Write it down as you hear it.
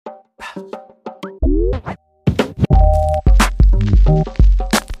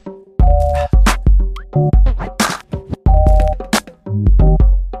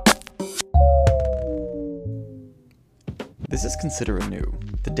Consider Anew,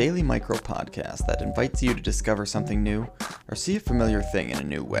 the daily micro podcast that invites you to discover something new or see a familiar thing in a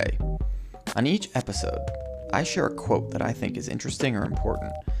new way. On each episode, I share a quote that I think is interesting or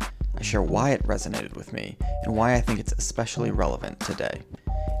important. I share why it resonated with me and why I think it's especially relevant today.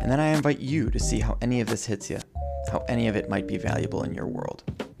 And then I invite you to see how any of this hits you, how any of it might be valuable in your world.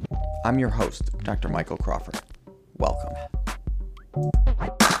 I'm your host, Dr. Michael Crawford. Welcome.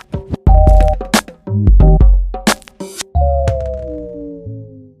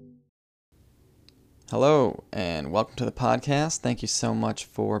 Hello, and welcome to the podcast. Thank you so much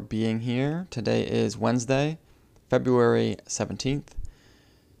for being here. Today is Wednesday, February 17th,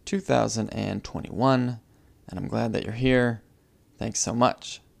 2021, and I'm glad that you're here. Thanks so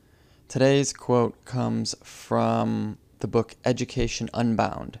much. Today's quote comes from the book Education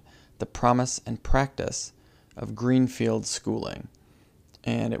Unbound, The Promise and Practice of Greenfield Schooling.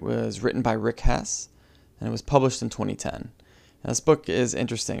 And it was written by Hess, and it was published in 2010. Now, this book is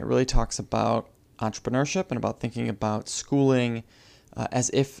interesting. It really talks about entrepreneurship and about thinking about schooling as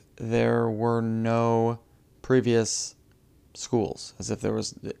if there were no previous schools, as if there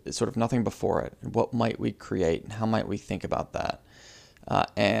was sort of nothing before it. What might we create and how might we think about that?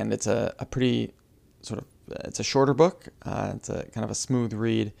 And it's a pretty it's a shorter book. It's a kind of a smooth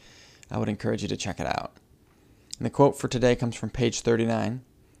read. I would encourage you to check it out. And the quote for today comes from page 39,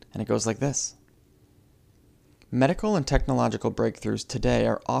 and it goes like this. Medical and technological breakthroughs today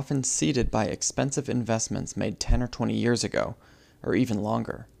are often seeded by expensive investments made 10 or 20 years ago, or even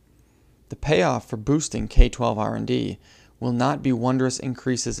longer. The payoff for boosting K-12 R&D will not be wondrous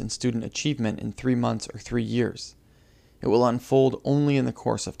increases in student achievement in 3 months or 3 years. It will unfold only in the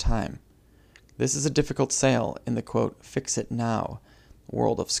course of time. This is a difficult sale in the, quote, fix-it-now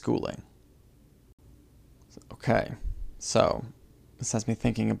world of schooling. Okay, so this has me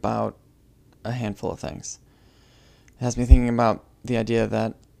thinking about a handful of things. It has me thinking about the idea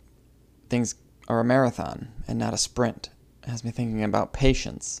that things are a marathon and not a sprint. It has me thinking about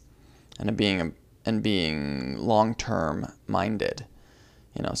patience and being long-term minded.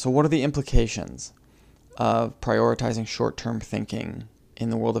 So what are the implications of prioritizing short-term thinking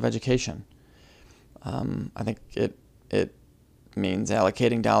in the world of education? I think it means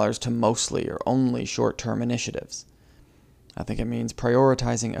allocating dollars to mostly or only short-term initiatives. I think it means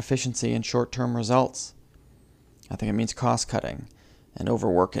prioritizing efficiency and short-term results. I think it means cost-cutting and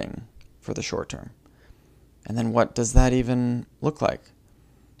overworking for the short term. And then what does that even look like?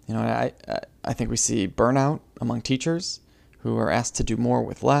 I think we see burnout among teachers who are asked to do more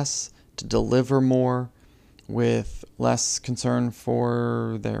with less, to deliver more with less concern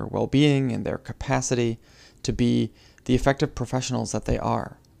for their well-being and their capacity to be the effective professionals that they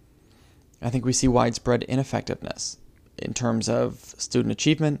are. I think we see widespread ineffectiveness in terms of student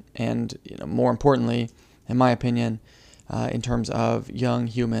achievement and, more importantly, in my opinion, in terms of young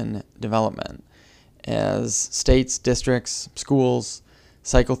human development, as states, districts, schools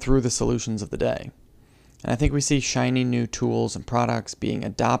cycle through the solutions of the day. And I think we see shiny new tools and products being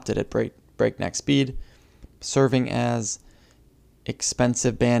adopted at breakneck speed, serving as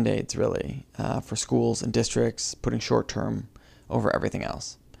expensive Band-Aids, really, for schools and districts, putting short-term over everything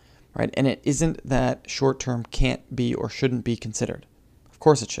else, right? And it isn't that short-term can't be or shouldn't be considered. Of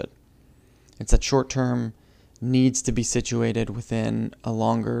course it should. It's that short-term needs to be situated within a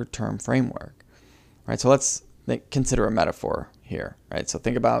longer-term framework, right? So let's consider a metaphor here, right? So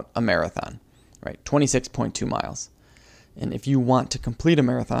think about a marathon, right? 26.2 miles. And if you want to complete a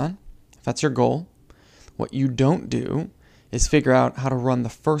marathon, if that's your goal, what you don't do is figure out how to run the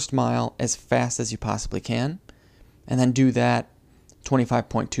first mile as fast as you possibly can, and then do that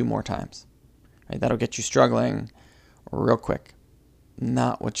 25.2 more times, right? That'll get you struggling real quick.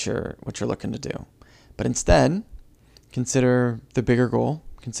 Not what you're looking to do. But instead, consider the bigger goal,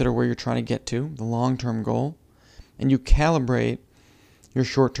 consider where you're trying to get to, the long-term goal, and you calibrate your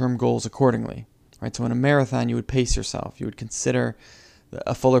short-term goals accordingly, right? So in a marathon, you would pace yourself. You would consider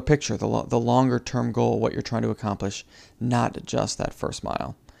a fuller picture, the longer-term goal, what you're trying to accomplish, not just that first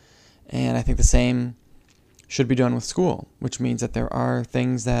mile. And I think the same should be done with school, which means that there are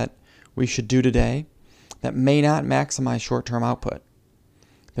things that we should do today that may not maximize short-term output.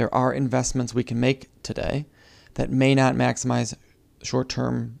 There are investments we can make today that may not maximize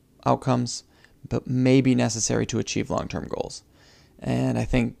short-term outcomes, but may be necessary to achieve long-term goals. And I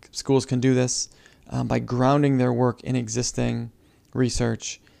think schools can do this by grounding their work in existing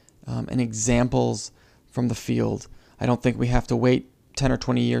research and examples from the field. I don't think we have to wait 10 or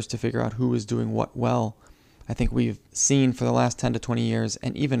 20 years to figure out who is doing what well. I think we've seen for the last 10 to 20 years,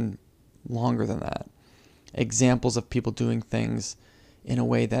 and even longer than that, examples of people doing things in a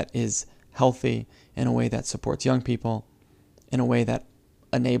way that is healthy, in a way that supports young people, in a way that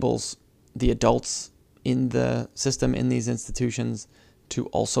enables the adults in the system, in these institutions, to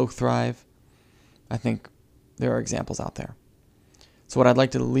also thrive. I think there are examples out there. So what I'd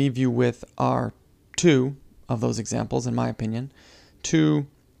like to leave you with are two of those examples, in my opinion. Two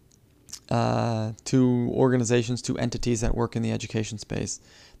organizations, two entities that work in the education space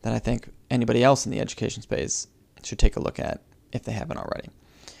that I think anybody else in the education space should take a look at if they haven't already.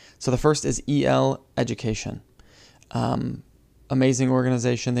 So the first is EL Education. Amazing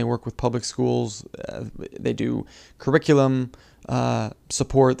organization. They work with public schools. They do curriculum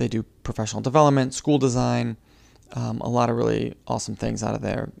support. They do professional development, school design, a lot of really awesome things out of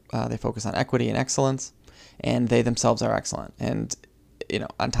there. They focus on equity and excellence, and they themselves are excellent. And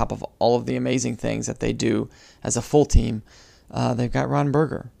on top of all of the amazing things that they do as a full team, they've got Ron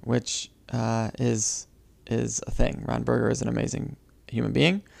Berger, which is a thing. Ron Berger is an amazing human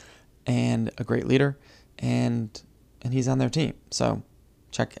being and a great leader, and he's on their team. So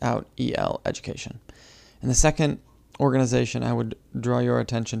check out EL Education. And the second organization I would draw your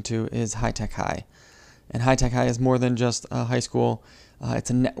attention to is High Tech High. And High Tech High is more than just a high school. It's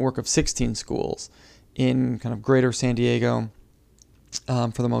a network of 16 schools in kind of greater San Diego,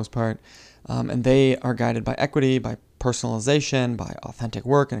 for the most part. And they are guided by equity, by personalization, by authentic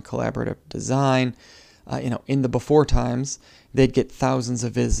work and collaborative design. In the before times, they'd get thousands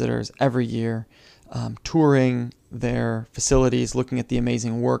of visitors every year, touring their facilities, looking at the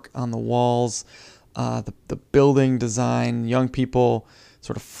amazing work on the walls, the building design, young people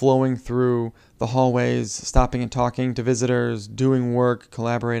sort of flowing through the hallways, stopping and talking to visitors, doing work,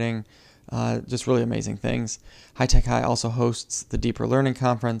 collaborating, just really amazing things. High Tech High also hosts the Deeper Learning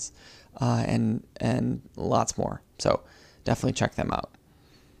Conference, and lots more. So definitely check them out.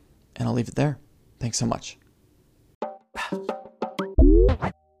 And I'll leave it there. Thanks so much.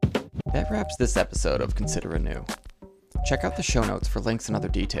 That wraps this episode of Consider Anew. Check out the show notes for links and other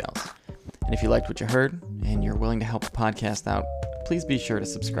details. And if you liked what you heard and you're willing to help the podcast out, please be sure to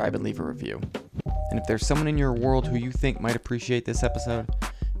subscribe and leave a review. And if there's someone in your world who you think might appreciate this episode,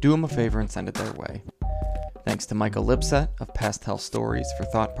 do them a favor and send it their way. Thanks to Michael Lipset of Pastel Stories for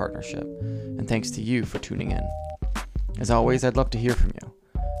Thought Partnership, and thanks to you for tuning in. As always, I'd love to hear from you.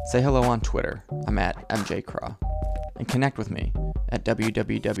 Say hello on Twitter. I'm at MJCraw. And connect with me at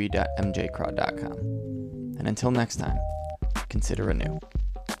www.mjcraw.com. And until next time, consider anew.